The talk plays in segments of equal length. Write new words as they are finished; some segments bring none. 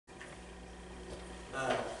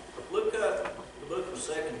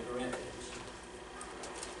Second Corinthians.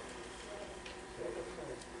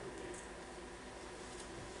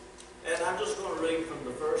 And I'm just going to read from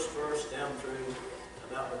the first verse down through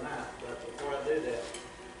about the ninth. But before I do that,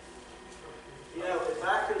 you know, if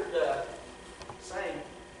I could sing.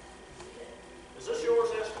 Is this yours,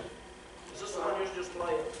 Esther? Is this the one you're just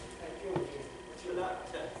playing? Should I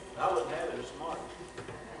wouldn't have it. It's smart.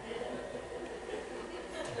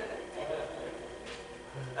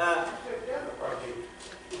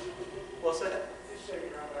 What's that?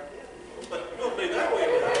 But it won't be that way.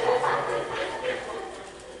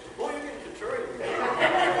 Boy, you're getting contrary.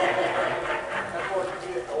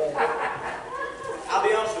 I'll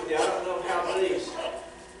be honest with you, I don't know how these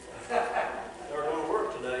are going to work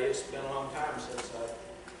today. It's been a long time since I've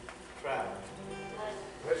tried them.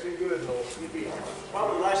 That's it good, Lord.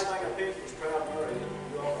 Probably the last thing I picked was Proud Mary.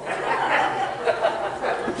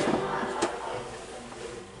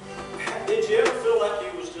 Did you ever feel like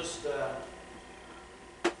you was just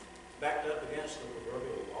backed up against the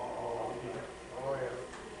proverbial wall? Oh, yeah.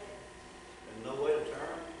 And no way to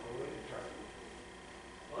turn? No way to turn.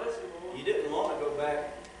 Well, you didn't want to go back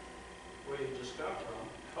where you just come from.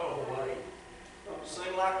 Oh, buddy. It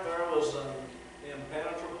seemed like there was an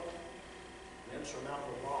impenetrable,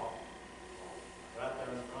 insurmountable wall right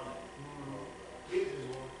there in front of you. Jesus,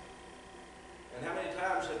 Lord. And how many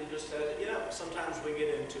times have you just had, you know, sometimes we get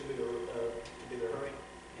into the hurry.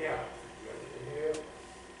 Yeah. Yeah.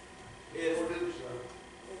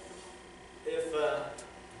 If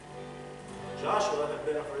Joshua had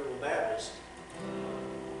been a real Baptist,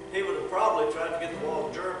 he would have probably tried to get the wall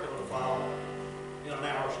of Jericho to fall in an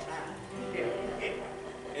hour's time. Yeah.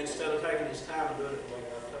 Instead of taking his time and doing it the way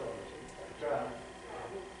God told him to. That's right.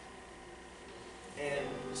 And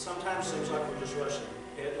sometimes it seems like we're just rushing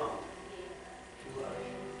headlong.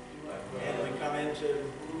 And we come into a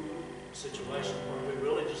situation where we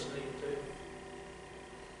really just need to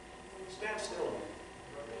stand still a minute.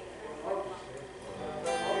 I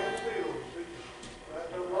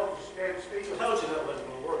told you that wasn't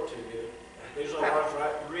going to work too good. These are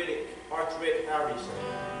arthritic arteries.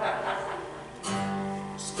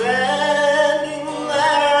 Standing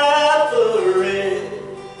there at the Red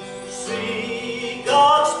Sea,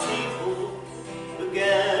 God's people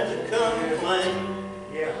began to complain.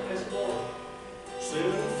 Yeah, that's Lord.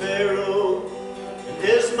 Soon Pharaoh and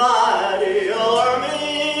his mighty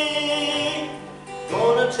army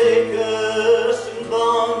gonna take us in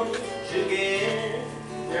bondage again.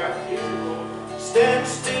 Yeah, Jesus, Lord. Stand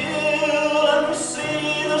still and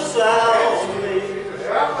see the salvation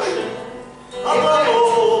of the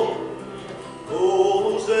Lord.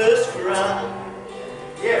 Moses cried.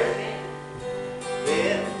 Yes.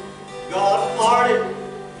 Then God parted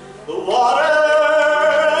the water.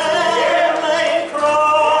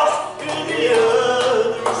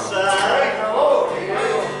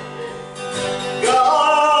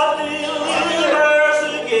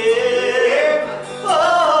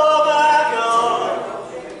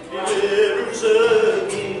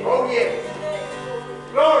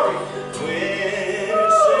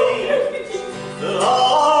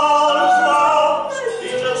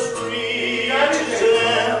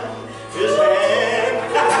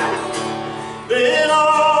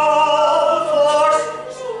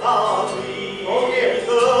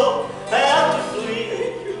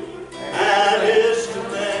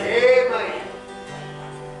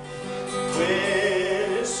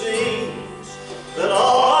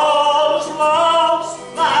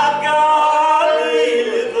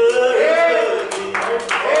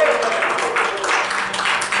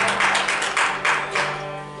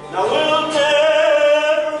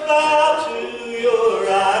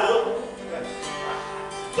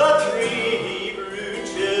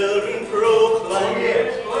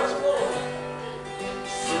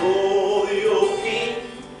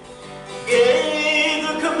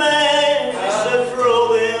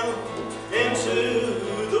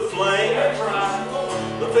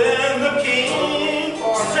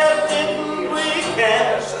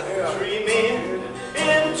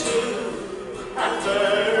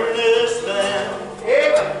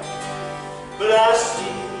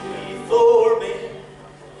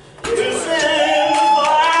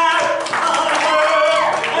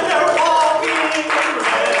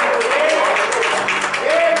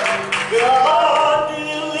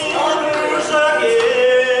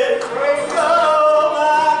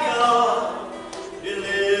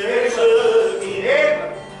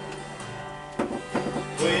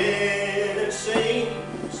 When it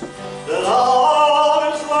seems that all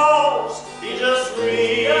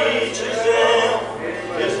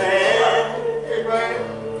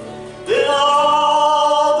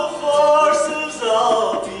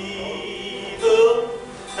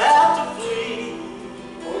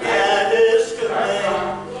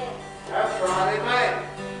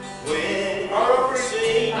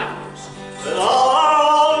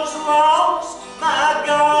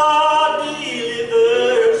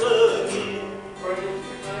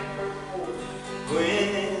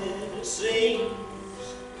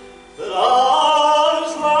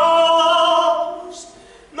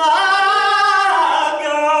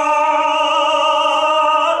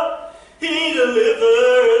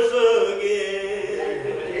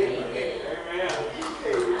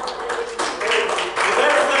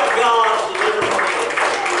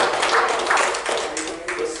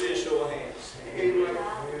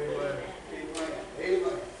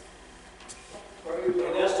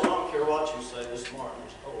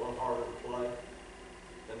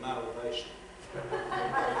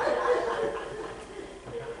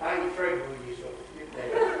trade with you, so get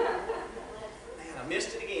that. Man, I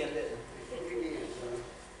missed it again, didn't I? You did, son.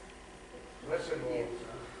 Listen, Lord,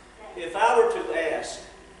 son. If I were to ask,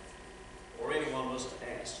 or anyone was to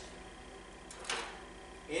ask,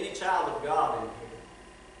 any child of God in here,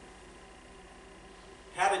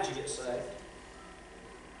 how did you get saved?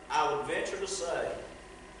 I would venture to say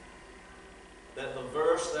that the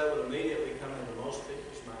verse that would immediately come into most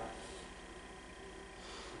people's minds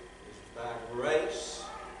is, by grace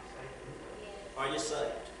are you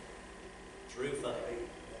saved, through faith.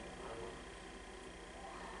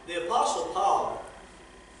 The Apostle Paul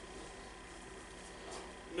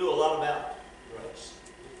knew a lot about grace.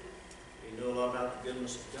 He knew a lot about the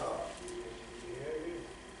goodness of God.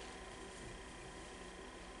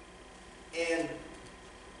 And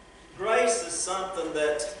grace is something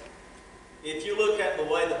that, if you look at the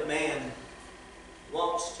way that man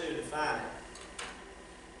wants to define it,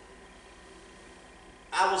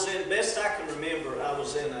 best I can remember, I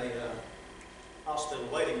was in a hospital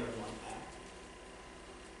waiting room one time,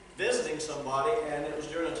 visiting somebody, and it was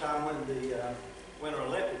during a time when the Winter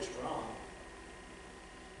Olympics were on.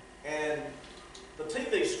 And the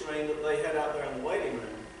TV screen that they had out there in the waiting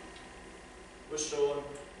room was showing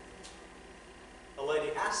a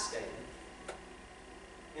lady ice skating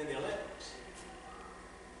in the Olympics.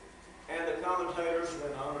 And the commentators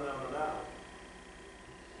went on and on and on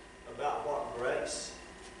about what grace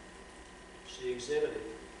she exhibited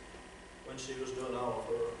when she was doing all of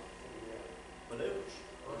her maneuvers.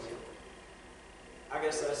 I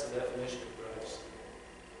guess that's the definition of grace.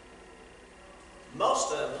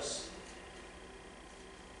 Most of us,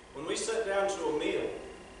 when we sit down to a meal,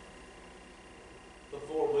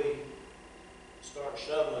 before we start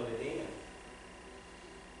shoveling it in,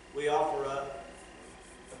 we offer up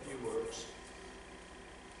a few words,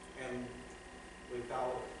 and we call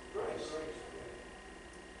it grace.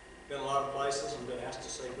 Been a lot of places and been asked to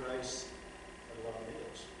say grace at a lot of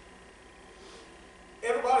meals.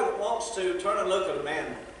 Everybody that wants to, turn and look at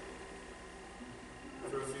Amanda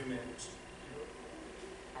for a few minutes.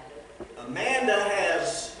 Amanda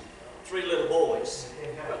has 3 little boys: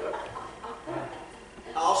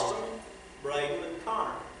 Austin, Braden, and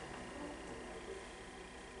Connor.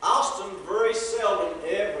 Austin, very seldom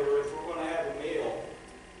ever, if we're going to have a meal,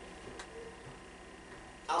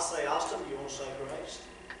 I'll say, Austin, do you want to say grace?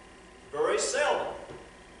 Very seldom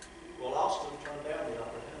will Austin turn down the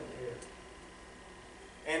opportunity.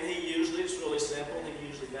 And he usually, it's really simple, he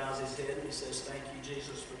usually bows his head and he says, thank you,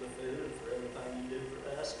 Jesus, for the food and for everything you do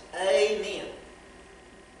for us. Amen.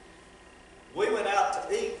 We went out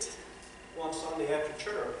to eat one Sunday after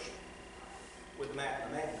church with Matt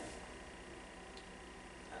and Amanda.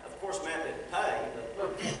 Of course, Matt didn't pay,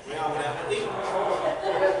 but we all went out to eat.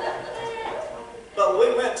 But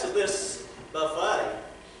we went to this buffet,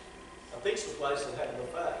 a pizza place that had a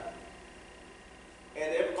buffet.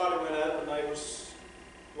 And everybody went up and they was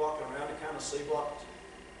walking around to kind of see what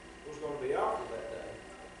was going to be offered that day.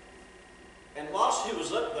 And while she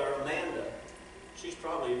was up there, Amanda, she's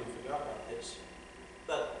probably even forgot about this,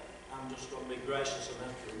 but I'm just going to be gracious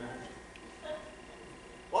enough to remind you.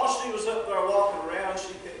 While she was up there walking around,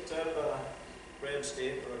 she picked up a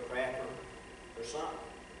breadstick or a cracker or something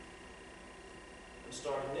and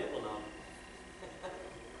started nibbling on it.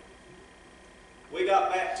 We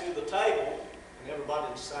got back to the table and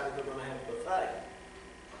everybody decided they're going to have a buffet.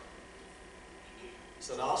 I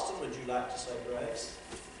said, Austin, would you like to say grace?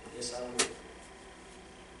 Yes, I would.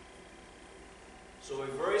 So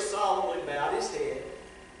he very solemnly bowed his head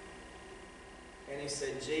and he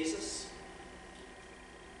said, Jesus,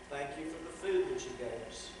 thank you for the food that you gave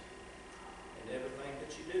us and everything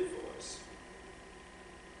that you do for us.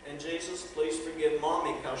 And Jesus, please forgive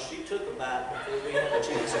Mommy because she took a bite before we had a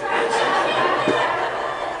chance to taste.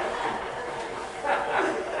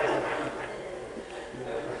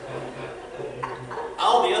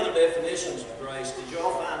 All the other definitions of grace, did you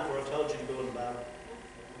all find where I told you to go in the Bible?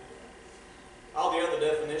 All the other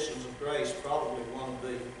definitions of grace, probably one of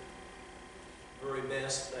the very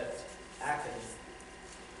best that I can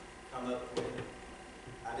come up with.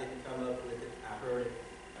 I didn't come up with it. I heard it.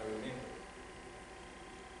 I remember it.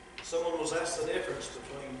 Someone was asked the difference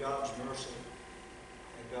between God's mercy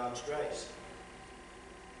and God's grace.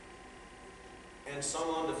 And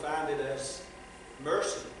someone defined it as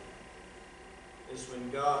mercy is when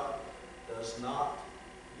God does not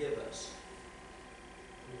give us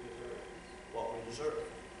what we deserve.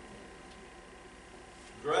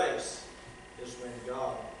 Grace is when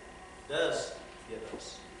God does give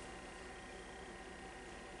us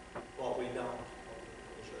what we don't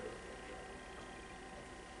deserve.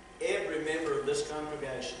 Every member of this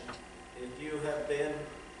congregation, if you have been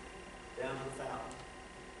down to the fountain.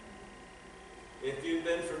 If you've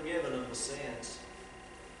been forgiven of the sins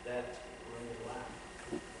that were in your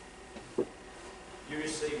life, you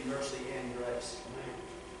receive mercy and grace.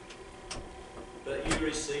 But you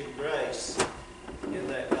receive grace in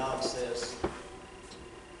that God says,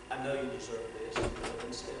 I know you deserve this, but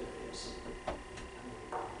instead of this, I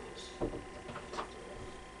know you need this.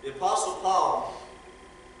 The Apostle Paul,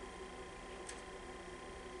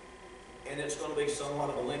 and it's going to be somewhat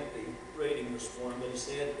of a lengthy reading this morning, but he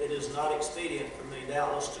said, it is not expedient for me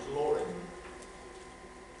doubtless to glory.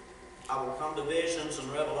 I will come to visions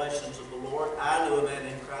and revelations of the Lord. I knew a man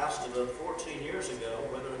in Christ about 14 years ago,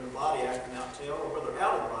 whether in the body I cannot tell, or whether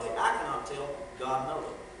out of the body I cannot tell, God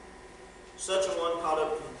knoweth. Such a one caught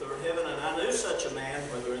up to the third heaven, and I knew such a man,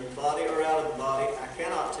 whether in the body or out of the body, I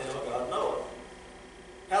cannot tell, God knoweth.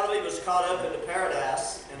 How that he was caught up into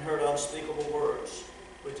paradise and heard unspeakable words,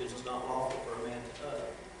 which it is not lawful for a man to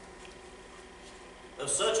utter. Of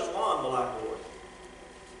such a one will I glory,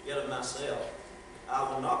 yet of myself I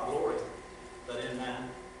will not glory, but in mine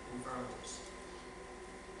infirmities.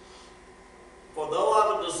 For though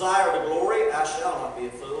I would desire to glory, I shall not be a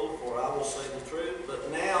fool, for I will say the truth. But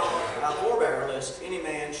now I forbear, lest any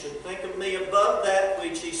man should think of me above that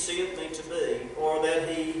which he seeth me to be, or that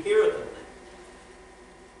he heareth of me.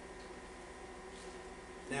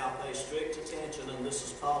 Now pay strict attention, and this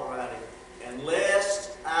is Paul writing, and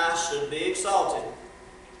lest I should be exalted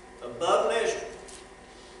above measure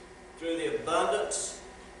through the abundance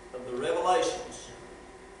of the revelations,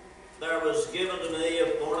 there was given to me a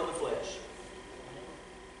thorn in the flesh,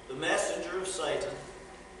 the messenger of Satan,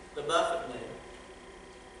 to buffet me,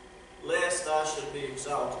 lest I should be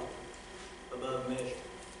exalted above measure.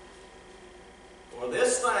 For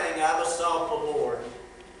this thing I besought the Lord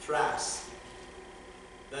thrice,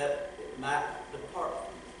 that it might depart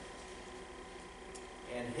from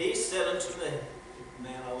me. And he said unto me,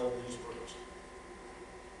 man, I love these words.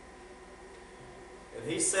 And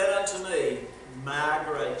he said unto me, my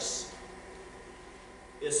grace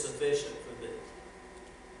is sufficient for thee,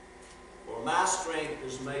 for my strength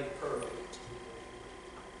is made perfect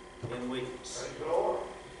in weakness. Praise the Lord.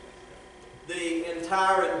 The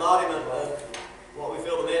entire embodiment of what we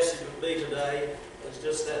feel the message would be today is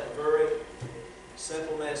just that very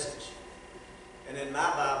simple message. And in my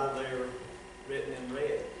Bible, they're written in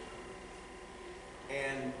red.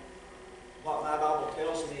 And what my Bible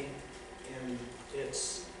tells me in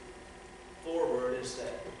its foreword is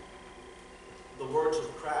that the words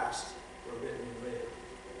of Christ were written in red.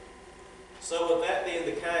 So with that being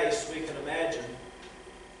the case, we can imagine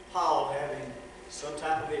Paul having some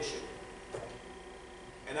type of issue.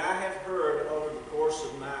 And I have heard over the course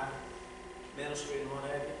of my ministry and what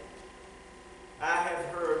have you, I have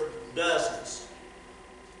heard dozens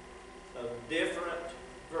of different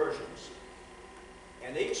versions.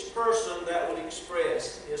 And each person that would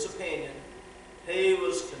express his opinion, he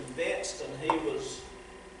was convinced and he was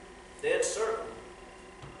dead certain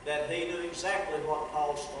that he knew exactly what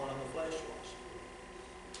Paul's thorn in the flesh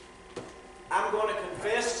was. I'm going to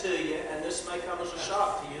confess to you, and this may come as a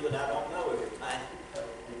shock to you, that I don't know everything.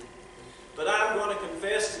 But I'm going to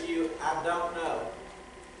confess to you, I don't know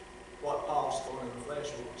what Paul's thorn in the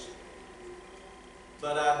flesh was.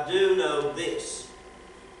 But I do know this,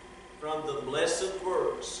 from the blessed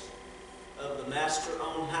words of the Master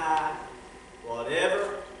on high,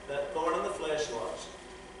 whatever that thorn in the flesh was,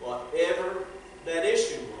 whatever that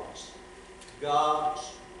issue was,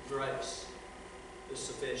 God's grace is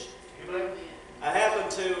sufficient. Amen. I happened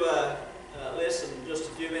to listen just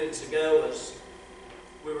a few minutes ago as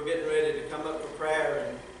we were getting ready to come up for prayer,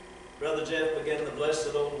 and Brother Jeff began the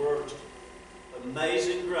blessed old words,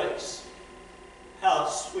 amazing grace, how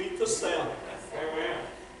sweet the sound Amen.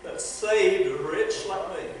 that saved a wretch like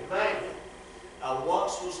me. Amen. I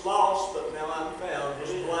once was lost, but now I'm found,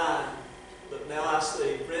 was blind, but now I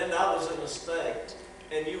see. Friend, I was in a state,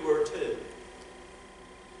 and you were too,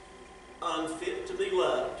 unfit to be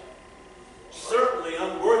loved, certainly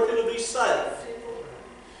unworthy to be saved.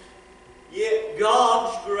 Yet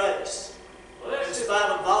God's grace, in spite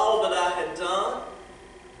of all that I had done,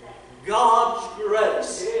 God's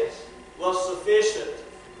grace was sufficient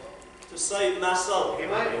to save my soul.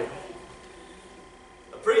 Amen.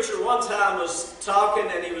 A preacher one time was talking,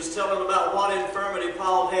 and he was telling about what infirmity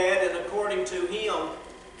Paul had, and according to him,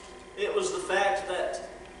 it was the fact that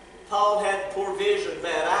Paul had poor vision,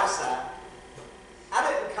 bad eyesight. I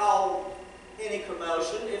didn't call any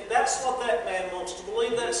commotion. If that's what that man wants to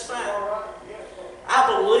believe, that's fine.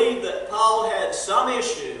 I believe that Paul had some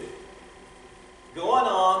issue going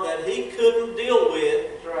on that he couldn't deal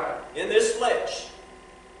with That's right. in this flesh.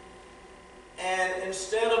 And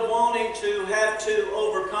instead of wanting wanting to have to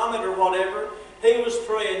overcome it or whatever, he was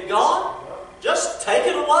praying, God, just take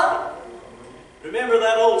it away. Remember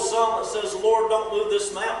that old song that says, Lord, don't move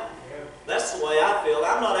this mountain? That's the way I feel.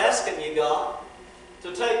 I'm not asking you, God,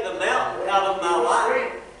 to take the mountain out of my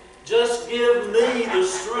life. Just give me the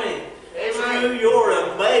strength. Amen. Through your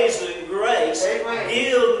amazing grace, Amen.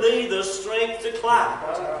 give me the strength to climb.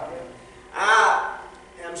 I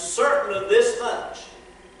am certain of this much.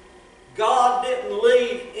 God didn't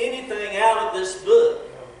leave anything out of this book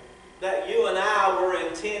that you and I were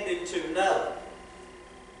intending to know.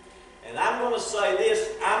 And I'm going to say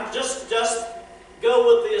this, I'm just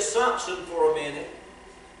go with the assumption for a minute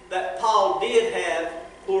that Paul did have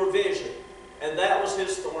poor vision, and that was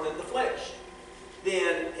his thorn in the flesh.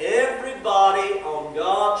 Then everybody on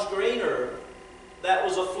God's green earth that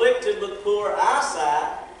was afflicted with poor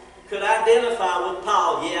eyesight could identify with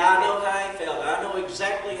Paul. Yeah, I know how he felt. I know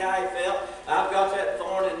exactly how he felt. I've got that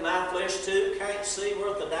thorn in my flesh too. Can't see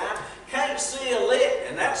worth a dime. Can't see a lick.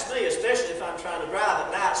 And that's me, especially if I'm trying to drive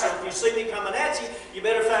at night. So if you see me coming at you, you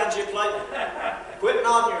better find your plate. Quit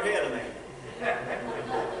nodding your head at me.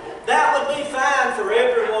 That would be fine for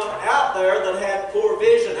everyone out there that had poor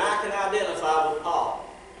vision. I can identify with Paul.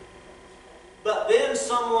 But then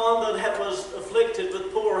someone that was afflicted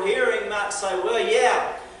with poor hearing might say, well,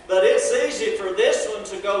 yeah, but it's easy for this one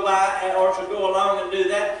to go by or to go along and do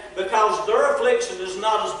that because their affliction is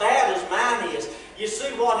not as bad as mine is. You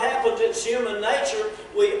see what happens, it's human nature.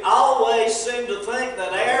 We always seem to think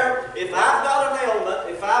that if I've got an ailment,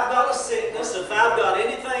 if I've got a sickness, if I've got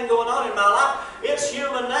anything going on in my life, it's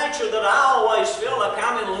human nature that I always feel like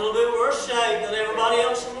I'm in a little bit worse shape than everybody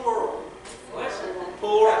else in the world.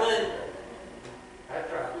 Poor me.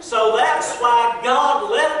 So that's why God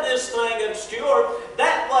left this thing obscured.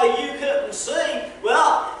 That way you couldn't see.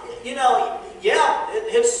 Well, you know, yeah,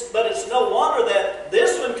 but it's no wonder that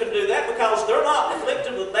this one can do that because they're not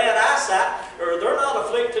afflicted with bad eyesight, or they're not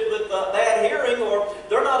afflicted with bad hearing, or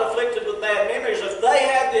they're not afflicted with bad memories. If they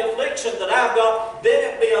had the affliction that I've got, then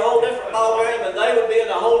it'd be a whole different ballgame and they would be in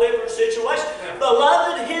a whole different situation.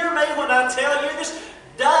 Beloved, hear me when I tell you this.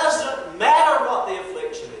 Doesn't matter what the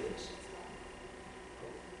affliction is.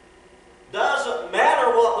 Doesn't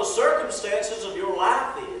matter what the circumstances of your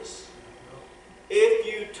life is. If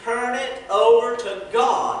you turn it over to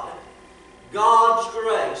God, God's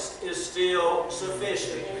grace is still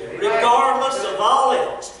sufficient. Regardless of all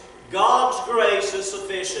else, God's grace is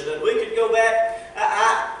sufficient. And we could go back,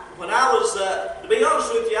 when I was, to be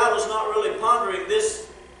honest with you, I was not really pondering this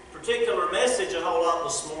particular message a whole lot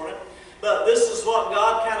this morning. But this is what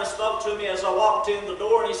God kind of spoke to me as I walked in the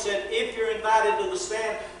door, and He said, if you're invited to the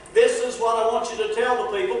stand, this is what I want you to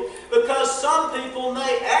tell the people, because some people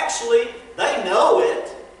may actually, they know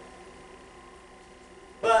it.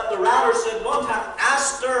 But the writer said one time, I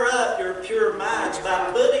stir up your pure minds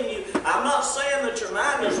by putting you, I'm not saying that your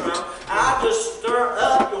mind is wrong, I just stir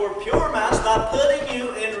up your pure minds by putting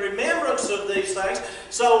you in remembrance of these things.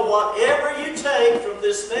 So whatever you take from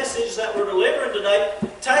this message that we're delivering today,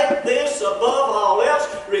 take this above all else,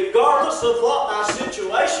 regardless of what my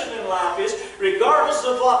situation in life is, regardless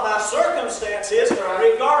of what my circumstance is,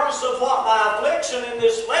 regardless of what my affliction in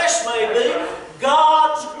this flesh may be,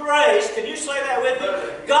 God's grace, can you say that with me?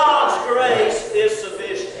 God's grace is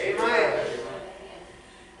sufficient. Amen.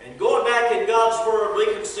 And going back in God's Word,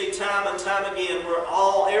 we can see time and time again where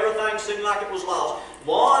everything seemed like it was lost.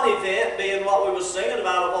 One event being what we were singing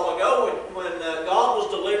about a while ago when God was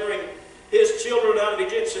delivering His children out of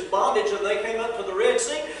Egyptian bondage and they came up to the Red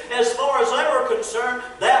Sea. As far as they were concerned,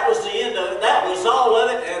 that was the end of it. That was all of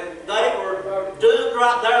it, and they were doomed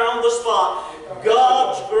right there on the spot.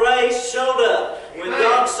 God's grace showed up. When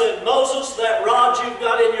God said, Moses, that rod you've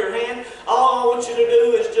got in your hand, all I want you to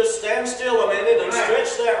do is just stand still a minute and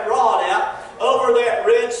stretch that rod out over that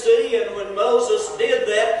Red Sea. And when Moses did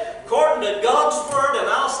that, according to God's Word, and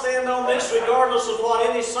I'll stand on this regardless of what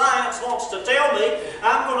any science wants to tell me,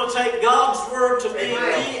 I'm going to take God's Word to be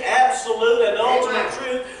the absolute and ultimate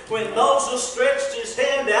truth. When Moses stretched his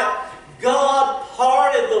hand out, God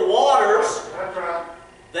parted the waters. That's right.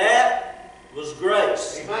 That was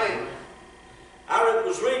grace. Amen. I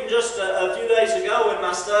was reading just a few days ago in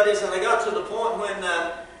my studies, and I got to the point when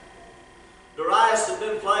Darius had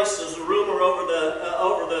been placed as a ruler over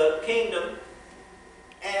the kingdom.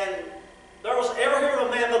 And there was, ever hear of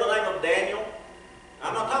a man by the name of Daniel?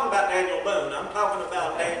 I'm not talking about Daniel Boone. I'm talking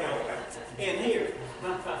about Daniel in here.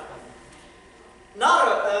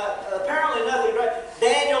 Apparently nothing great.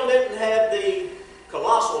 Daniel didn't have the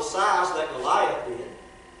colossal size that Goliath did.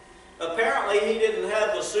 Apparently he didn't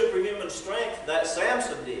have the superhuman strength that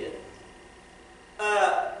Samson did.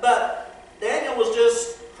 But Daniel was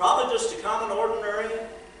just Probably just a common, ordinary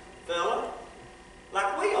fella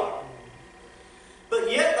like we are. But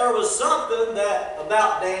yet there was something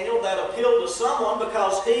about Daniel that appealed to someone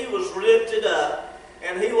because he was lifted up.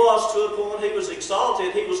 And he was, to a point, he was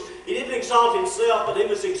exalted. He didn't exalt himself, but he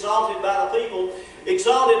was exalted by the people.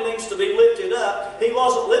 Exalted means to be lifted up. He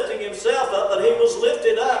wasn't lifting himself up, but he was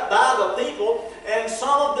lifted up by the people. And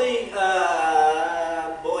some of the,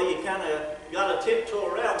 boy, you kind of got to tiptoe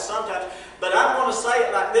around sometimes. But I'm going to say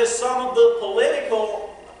it like this. Some of the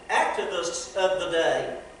political activists of the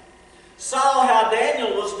day saw how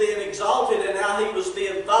Daniel was being exalted and how he was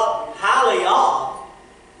being thought highly of.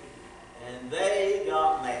 And they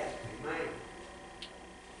got mad. Amen.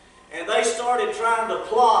 And they started trying to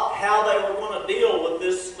plot how they were going to deal with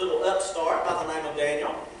this little upstart by the name of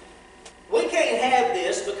Daniel. We can't have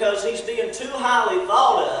this because he's being too highly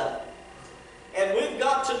thought of. And we've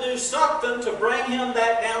got to do something to bring him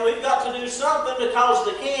back down. We've got to do something to cause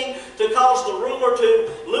the king, to cause the ruler to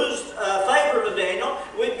lose favor to Daniel.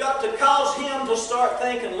 We've got to cause him to start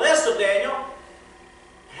thinking less of Daniel.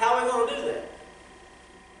 How are we going to do that?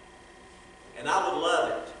 And I would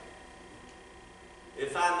love it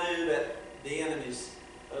if I knew that the enemies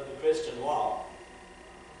of the Christian law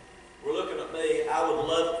were looking at me. I would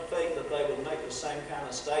love to think that they would make the same kind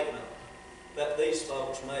of statement that these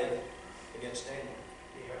folks made against Daniel.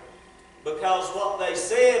 Yeah. Because what they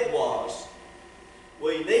said was,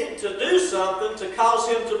 we need to do something to cause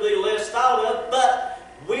him to be less thought of, but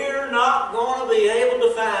we're not going to be able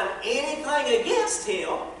to find anything against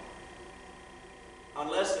him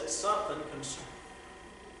unless it's something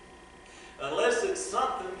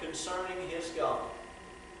concerning his God.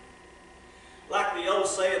 Like the old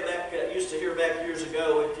saying that I used to hear back years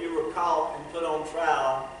ago, if you were caught and put on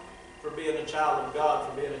trial for being a child of God,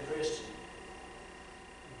 for being a Christian,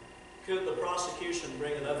 could the prosecution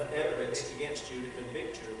bring enough evidence against you to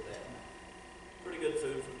convict you of that? Pretty good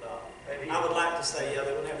food for thought. I would like to say, yeah,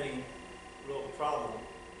 they wouldn't have any real problem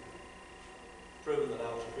proving that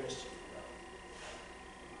I was a Christian.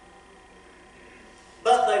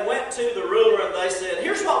 But they went to the ruler and they said,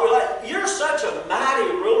 here's what we like. You're such a mighty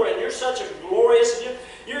ruler and you're such a glorious,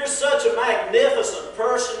 you're such a magnificent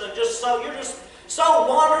person and you're just so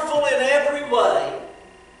wonderful in every way.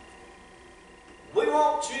 We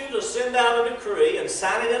want you to send out a decree and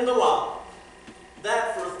sign it into law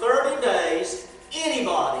that for 30 days,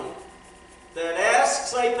 anybody that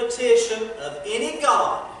asks a petition of any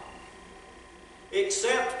God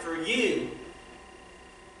except for you,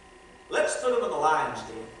 let's put them in the lion's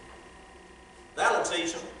den. That'll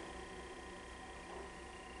teach them.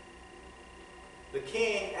 The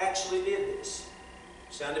king actually did this.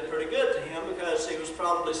 Sounded pretty good to him because he was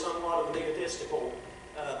probably somewhat of an egotistical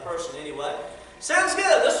person anyway. Sounds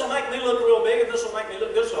good. This will make me look real big and this will make me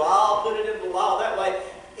look good, so I'll put it in the law. That way,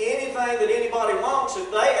 anything that anybody wants, if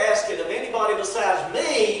they ask it of anybody besides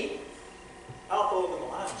me, I'll throw them in the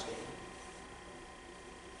lion's den.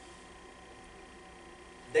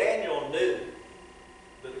 Daniel knew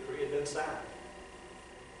the decree had been signed.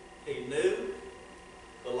 He knew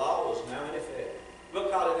the law was now in effect. We'll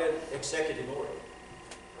call it an executive order.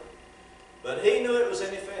 But he knew it was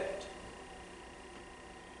in effect.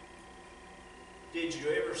 Did you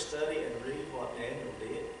ever study and read what Daniel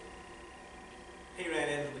did? He ran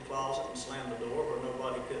into the closet and slammed the door where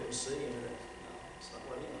nobody couldn't see him. No, that's not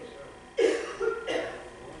what he did.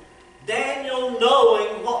 Daniel,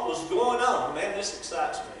 knowing what was going on, man, this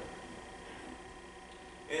excites me.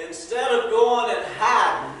 Instead of going and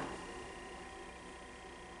hiding,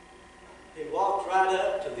 he walked right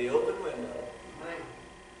up to the open window,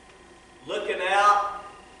 looking out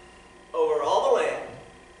over all the land.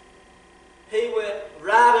 He went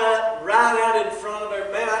right out in front of her.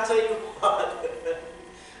 Man, I tell you what,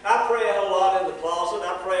 I pray a whole lot in the closet.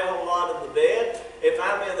 I pray a whole lot in the bed. If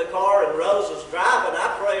I'm in the car and Rose is driving,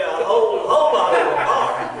 I pray a whole lot in the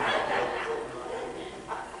car.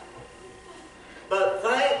 But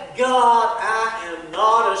thank God I am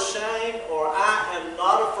not ashamed or I am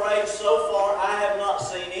not afraid. So far, I have not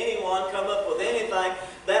seen anyone come up with anything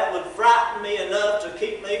that would frighten me enough to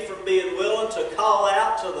keep me from being willing to call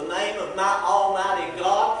out to the name of my Almighty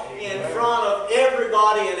God in front of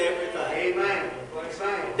everybody and everything. Amen.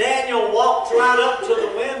 Daniel walked right up to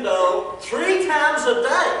the window 3 times a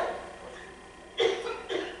day.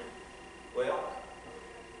 Well,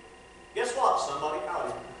 guess what? Somebody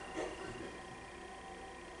caught him.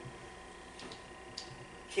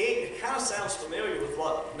 King, it kind of sounds familiar with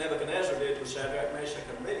what Nebuchadnezzar did with Shadrach, Meshach,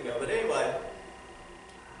 and Abednego. But anyway,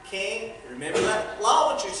 King, remember that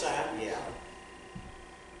law that you signed? Yeah.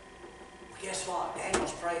 Well, guess what?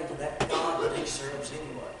 Daniel's praying to that God that he serves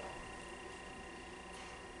anyway.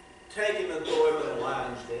 take him and throw him in the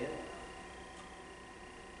lion's den.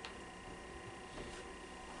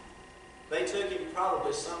 They took him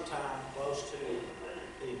probably sometime close to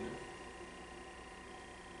evening.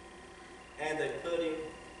 And they put him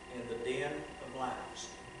in the den of lions.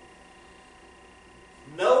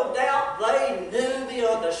 No doubt they knew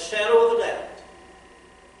beyond a shadow of a doubt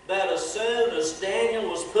that as soon as Daniel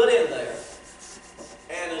was put in there,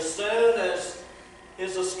 and as soon as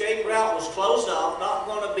his escape route was closed off, not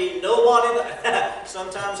going to be nobody that...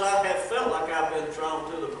 Sometimes I have felt like I've been thrown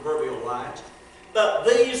to the proverbial lions. But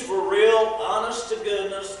these were real, honest to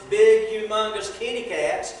goodness, big, humongous kitty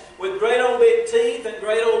cats with great old big teeth and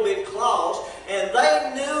great old big claws. And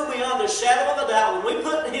they knew beyond a shadow of a doubt when we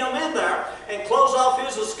put him in there and close off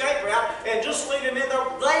his escape route and just leave him in there,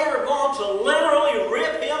 they are going to literally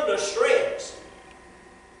rip him to shreds.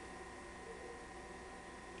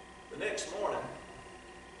 The next morning,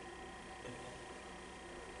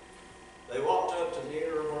 they walked up to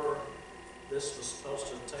near where this was supposed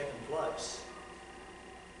to have taken place.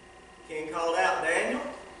 King called out, "Daniel,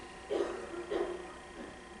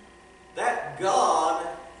 that God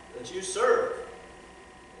that you serve,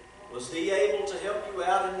 was he able to help you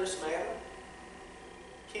out in this matter?"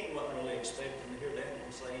 King wasn't really expecting to hear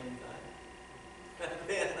Daniel say anything. And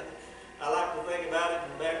then I like to think about it,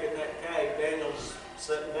 and back in that cave, Daniel's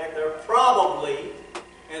sitting back there probably,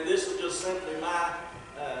 and this is just simply my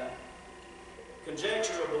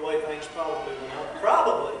conjecture of the way things probably went on,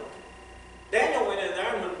 probably Daniel went in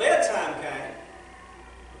there, and when bedtime came,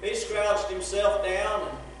 he scrouched himself down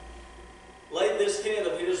and laid this head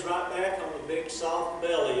of his right back on the big soft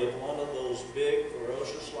belly of one of those big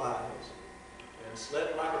ferocious lions and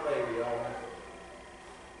slept like a baby all night.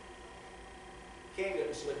 King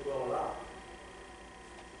didn't sleep well at all.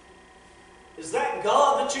 Is that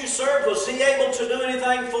God that you serve, was he able to do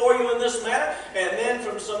anything for you in this matter? And then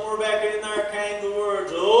from somewhere back in there came the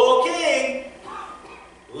words, "O King,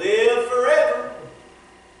 live forever."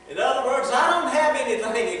 In other words, I don't have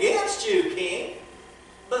anything against you, King,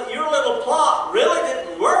 but your little plot really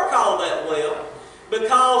didn't work all that well,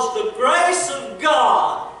 because the grace of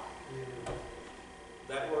God,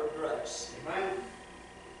 that word grace,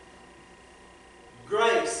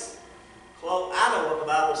 grace, I know what the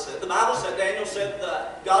Bible said. The Bible said, Daniel said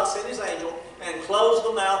that God sent his angel and closed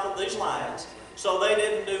the mouth of these lions, so they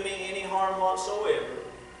didn't do me any harm whatsoever.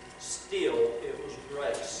 Still, it was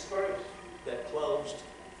grace that closed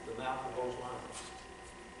the mouth of those lions.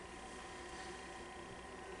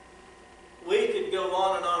 We could go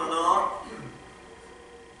on and on and on.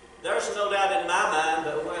 There's no doubt in my mind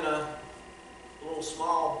that when a little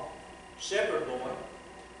small shepherd boy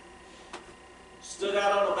stood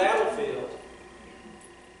out on a battlefield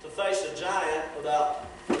to face a giant about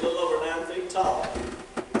a little over 9 feet tall,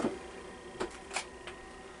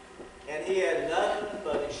 and he had nothing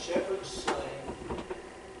but his shepherd's sling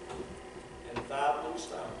and 5 little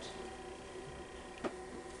stones,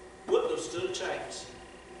 wouldn't have stood a chance.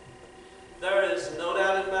 There is no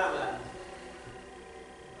doubt in my mind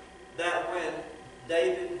that when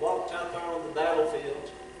David walked out there on the battlefield,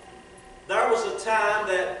 there was a time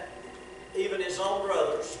that even his own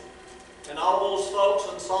brothers and all those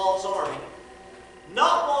folks in Saul's army,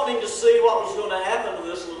 not wanting to see what was going to happen to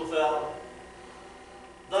this little fellow,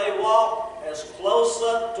 they walked as close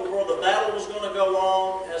up to where the battle was going to go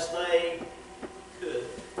on as they could.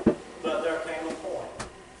 But there came a point.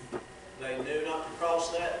 They knew not to cross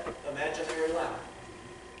that imaginary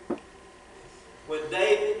line. When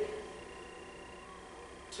David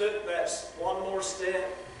took that one more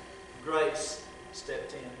step, grace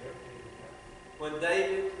stepped in. When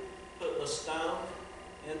David put the stone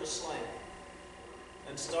in the sling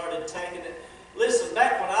and started taking it. Listen,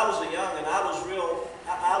 back when I was a young and I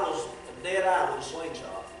was dead-eyed with a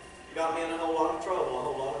slingshot. It got me in a whole lot of trouble a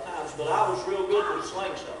whole lot of times, but I was real good with a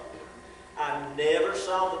slingshot. I never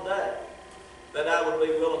saw the day that I would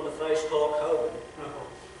be willing to face Hulk Hogan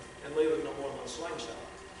and leave it no more than a slingshot.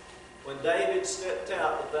 When David stepped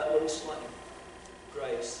out with that little sling,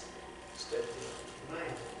 grace stepped in.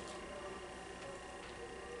 Amen.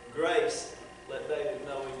 Grace let David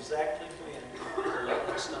know exactly when to let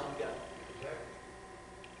that stone go.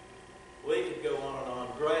 We could go on and on.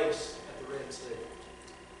 Grace at the Red Sea.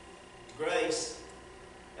 Grace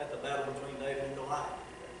at the battle between David and Goliath.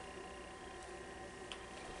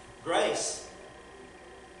 Grace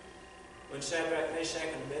when Shadrach, Meshach,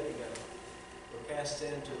 and Abednego were cast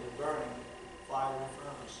into the burning fiery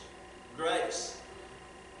furnace. Grace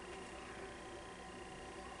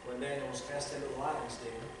when Daniel was cast into the lion's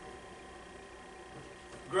den.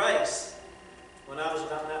 Grace when I was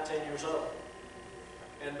about 19 years old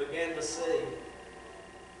and began to see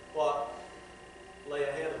what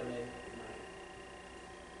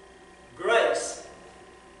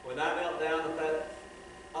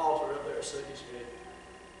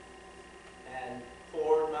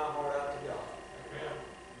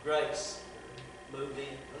grace moved in.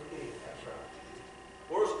 Okay, that's right.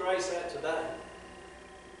 Where's grace at today?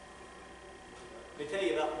 Let me tell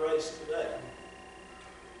you about grace today.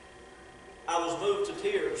 I was moved to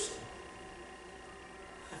tears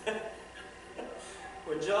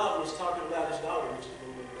when John was talking about his daughter just a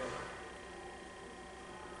little bit ago.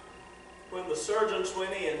 When the surgeons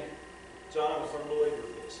went in, John, I'm from believer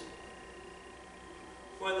this.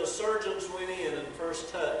 When the surgeons went in and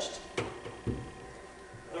first touched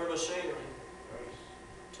their machinery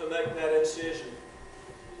to make that incision,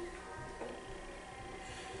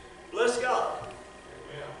 bless God,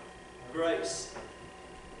 grace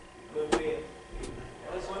moved in.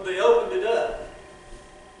 When they opened it up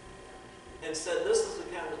and said, this is the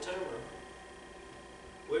kind of tumor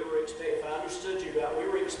we were expecting, if I understood you right, we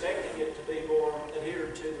were expecting it to be more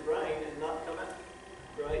adhered to the brain and not come out.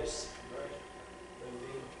 Grace moved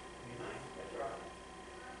in. That's right.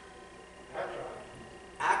 That's right.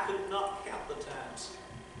 I could not count the times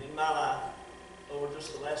in my life over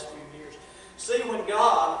just the last few years. See, when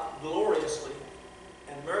God gloriously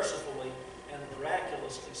and mercifully and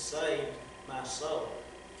miraculously saved my soul,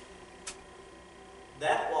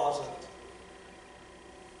 that wasn't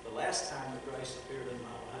the last time that grace appeared in my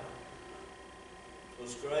life. It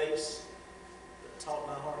was grace that taught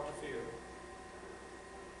my heart to fear.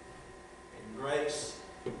 And grace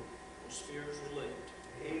was fears relieved.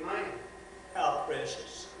 Amen. How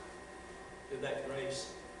precious did that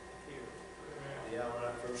grace appear the hour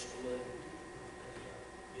I first believed.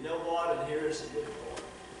 You know what? And here is the good part.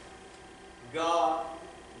 God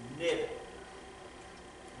never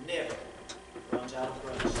runs out of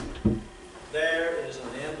grace. There is an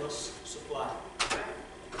endless supply.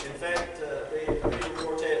 In fact, the Beatle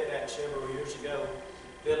Quartet back several years ago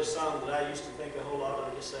did a song that I used to think a whole lot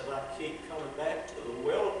of. It said, I keep coming back to the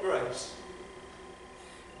well of grace.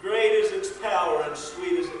 Great is its power and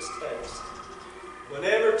sweet is its taste.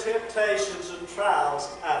 Whenever temptations and trials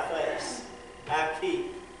I face, I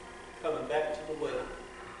keep coming back to the well.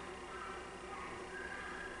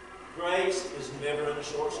 Grace is never in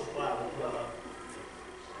short supply with God.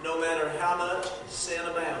 No matter how much sin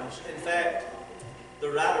abounds. In fact, the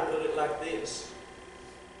writer put it like this,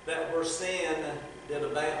 that where sin did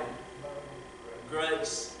abound,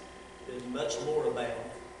 grace did much more abound.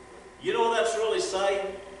 You know what that's really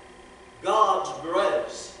saying? God's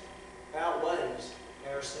grace outweighs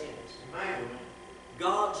our sins. Amen.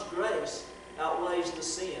 God's grace outweighs the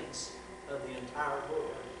sins of the entire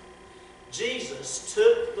world. Jesus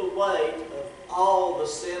took the weight of all the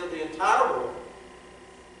sin of the entire world,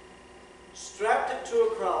 strapped it to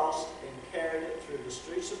a cross, and carried it through the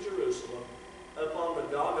streets of Jerusalem upon the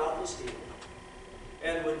Golgotha's hill.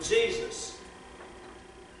 And when Jesus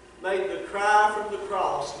made the cry from the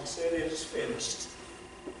cross and said, it is finished,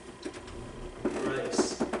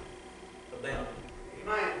 grace abounded.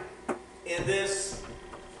 Amen. In this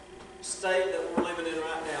state that we're living in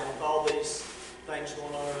right now, with all these things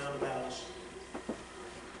going on around about us,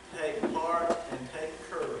 take heart and take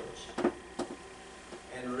courage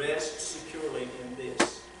and rest securely in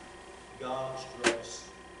this. God's grace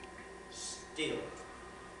still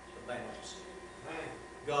abounds. Amen.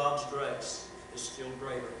 God's grace is still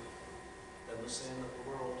greater than the sin of the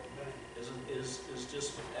world is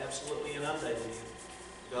just absolutely inundated in.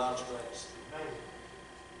 God's grace. Amen.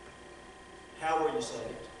 How were you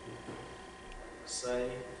saved?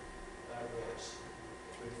 Saved by grace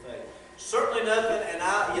through faith. Certainly nothing, and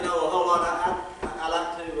a whole lot. I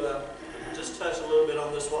like to just touch a little bit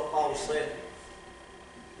on this, what Paul said.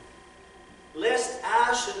 Lest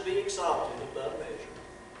I should be exalted above measure.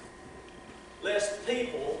 Lest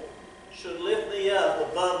people should lift me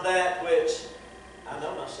up above that which I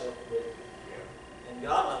know myself to be. And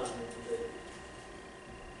God knows me to be.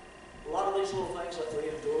 A lot of these little things that we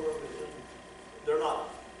endure, they're not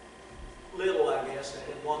little, I guess,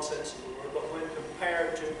 in one sense of the word, but when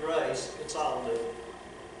compared to grace, it's all little.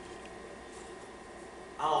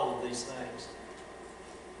 All of these things,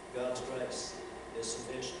 God's grace is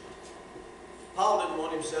sufficient. Paul didn't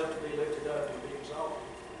want himself to be lifted up and be exalted.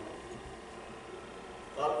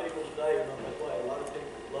 A lot of people today are not that way. A lot of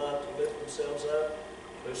people love to lift themselves up,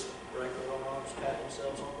 just break their arms, pat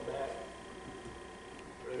themselves on the back.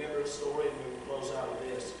 Remember a story, and we will close out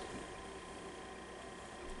with this.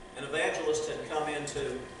 An evangelist had come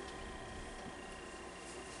into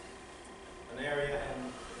an area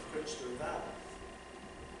and preached a revival.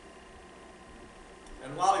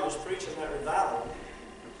 And while he was preaching that revival,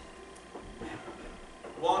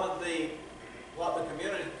 what the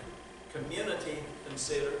community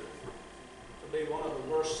considered to be one of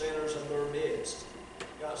the worst sinners in their midst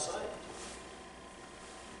got saved.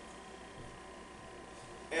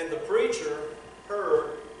 And the preacher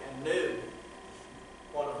heard and knew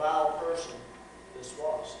what a vile person this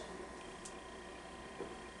was.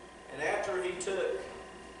 And after he took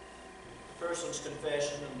the person's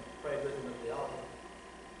confession and prayed with him at the altar,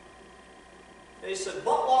 he said,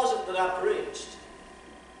 "What was it that I preached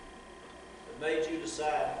that made you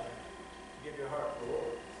decide to give your heart to the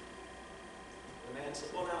Lord?" The man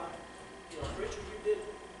said, "Well, now, preacher, you did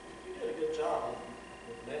a good job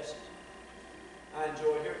with the message. I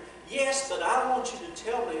enjoyed hearing." "Yes, but I want you to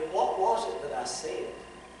tell me, what was it that I said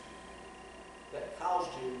that caused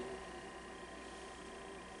you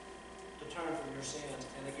to turn from your sins?"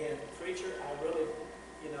 And again, preacher, I really,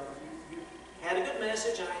 you had a good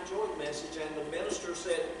message. I enjoyed the message. And the minister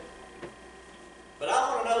said, "But I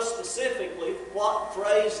want to know specifically, what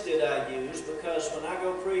phrase did I use? Because when I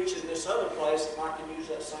go preach in this other place, I can use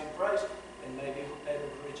that same phrase and maybe able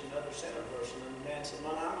to reach another sinner person." And the man said,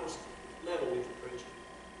 "No, I'm just level with you, preacher.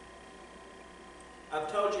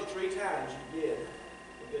 I've told you 3 times you did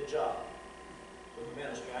a good job with the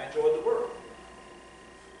ministry. I enjoyed the work.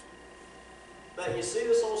 But you see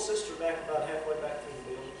this old sister back about halfway back through the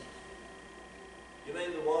building? You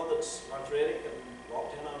mean the one that's arthritic and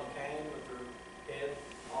walked in on a cane with her head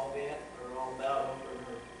all bent or all bowed over and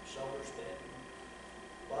her shoulders bent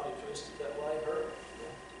and body twisted that way? Her?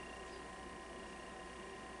 Yeah.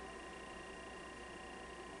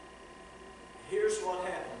 Here's what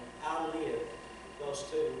happened. I lived close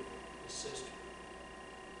to his sister.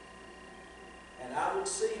 And I would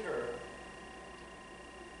see her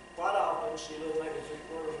quite often. She lived maybe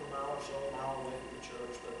 3/4 of a mile or so, a mile away from the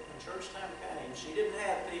church. But when church time came, she didn't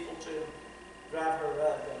have people to drive her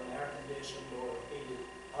up in an air-conditioned or heated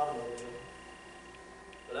automobile.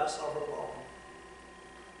 But I saw her walking.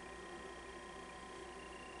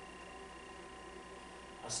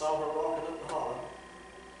 I saw her walking up the hollow.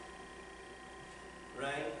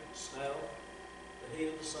 Rain, snow, the heat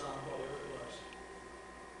of the sun, whatever it was.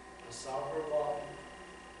 I saw her walking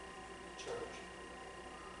to church.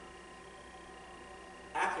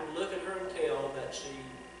 I could look at her and tell that she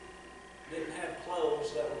didn't have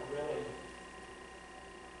clothes that were really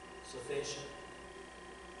sufficient.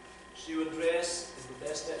 She would dress as the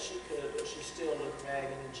best that she could, but she still looked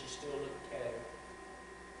ragged and she still looked tattered.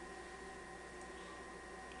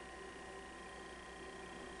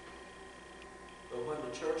 But when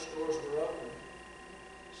the church doors were open,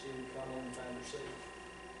 she would come in and find her seat.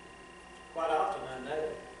 Quite often I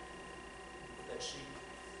know that she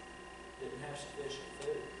didn't have sufficient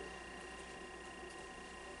food.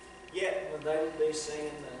 Yet when they would be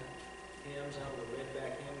singing the hymns out of the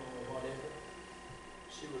redback hymn or whatever,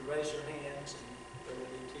 she would raise her hands and there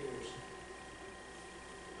would be tears.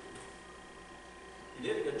 You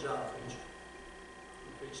did a good job, preacher.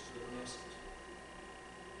 You preached a good message.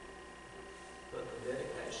 But the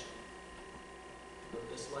dedication of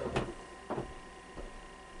this lady,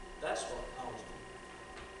 that's what caused me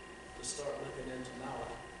to start looking into my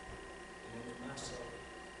life and into my soul.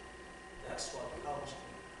 That's what caused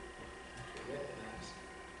me to recognize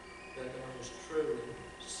that there was truly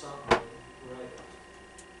something great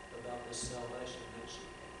about this salvation that she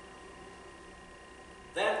had.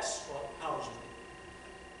 That's what caused me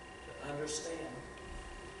to understand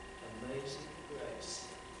amazing grace.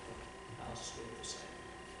 How sweet the sound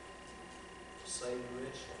to save a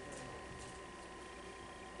wretch like me.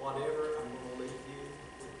 Whatever, I'm going to leave you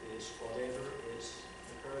with this, whatever is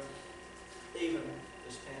occurring, even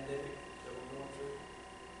this pandemic that we're going through.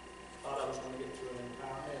 Thought I was going to get through an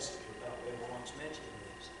entire message without ever once mentioning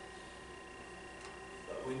this.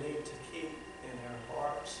 But we need to keep in our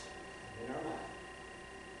hearts and in our mind,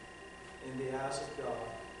 in the eyes of God,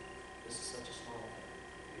 this is such a small thing.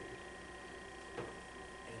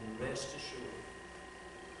 And rest assured,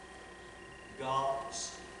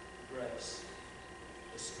 God's grace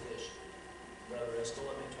is sufficient. Brother Estel,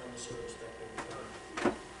 let me turn the service back over to you.